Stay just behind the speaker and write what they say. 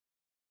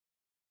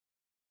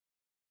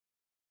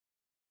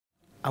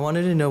I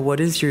wanted to know, what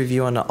is your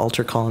view on an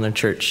altar call in a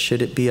church?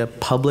 Should it be a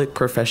public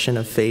profession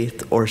of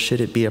faith, or should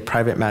it be a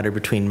private matter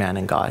between man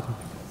and God?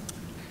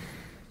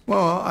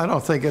 Well, I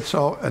don't think it's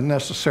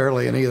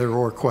necessarily an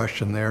either-or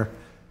question there.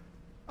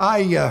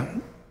 I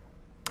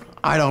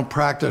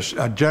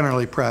don't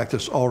generally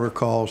practice altar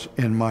calls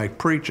in my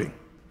preaching.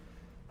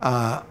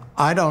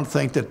 I don't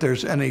think that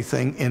there's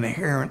anything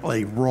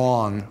inherently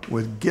wrong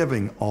with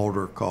giving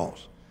altar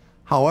calls.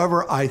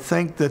 However, I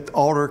think that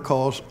altar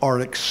calls are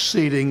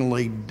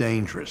exceedingly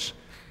dangerous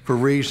for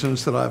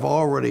reasons that I've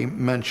already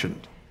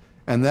mentioned.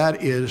 And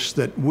that is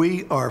that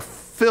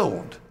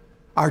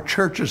our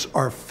churches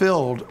are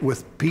filled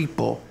with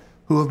people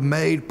who have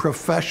made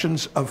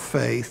professions of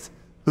faith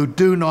who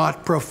do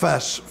not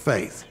profess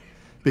faith,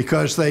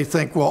 because they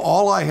think, well,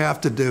 all I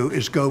have to do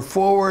is go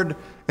forward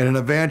in an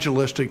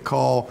evangelistic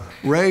call,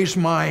 raise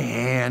my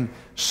hand,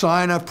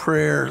 sign a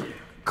prayer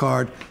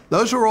card.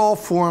 Those are all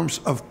forms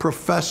of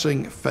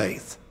professing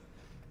faith.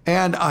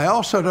 And I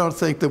also don't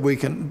think that we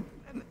can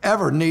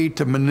ever need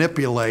to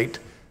manipulate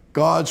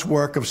God's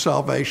work of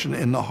salvation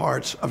in the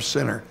hearts of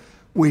sinners.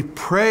 We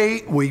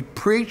pray, we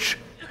preach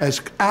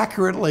as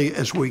accurately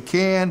as we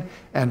can,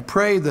 and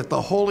pray that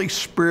the Holy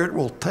Spirit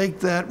will take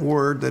that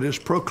word that is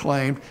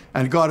proclaimed,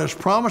 and God has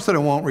promised that it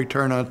won't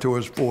return unto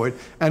us void,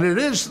 and it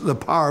is the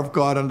power of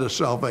God unto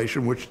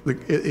salvation, which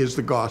is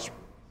the gospel.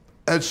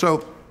 And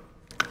so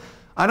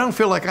I don't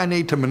feel like I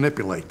need to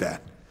manipulate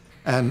that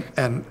and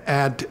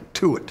add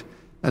to it.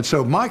 And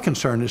so my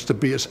concern is to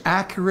be as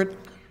accurate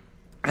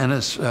and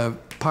as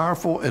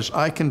powerful as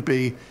I can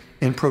be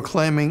in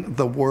proclaiming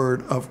the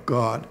word of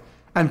God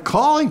and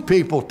calling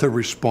people to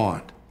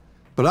respond.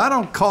 But I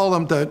don't call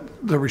them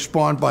to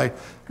respond by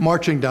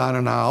marching down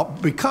an aisle,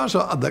 because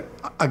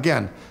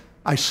again,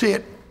 I see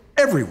it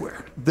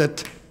everywhere,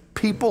 that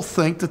people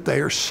think that they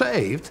are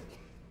saved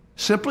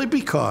simply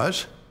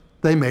because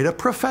they made a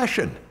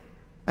profession.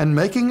 And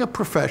making a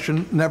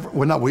profession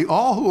we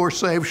all who are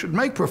saved should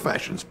make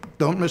professions,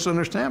 don't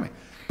misunderstand me.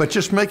 But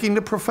just making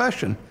the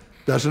profession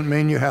doesn't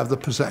mean you have the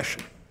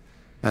possession.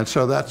 And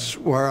so that's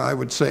where I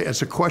would say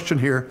it's a question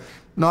here,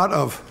 not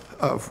of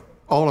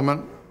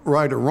ultimate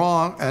right or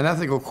wrong, an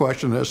ethical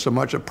question is so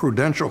much a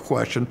prudential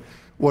question.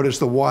 What is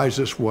the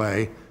wisest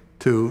way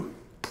to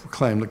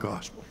proclaim the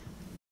gospel?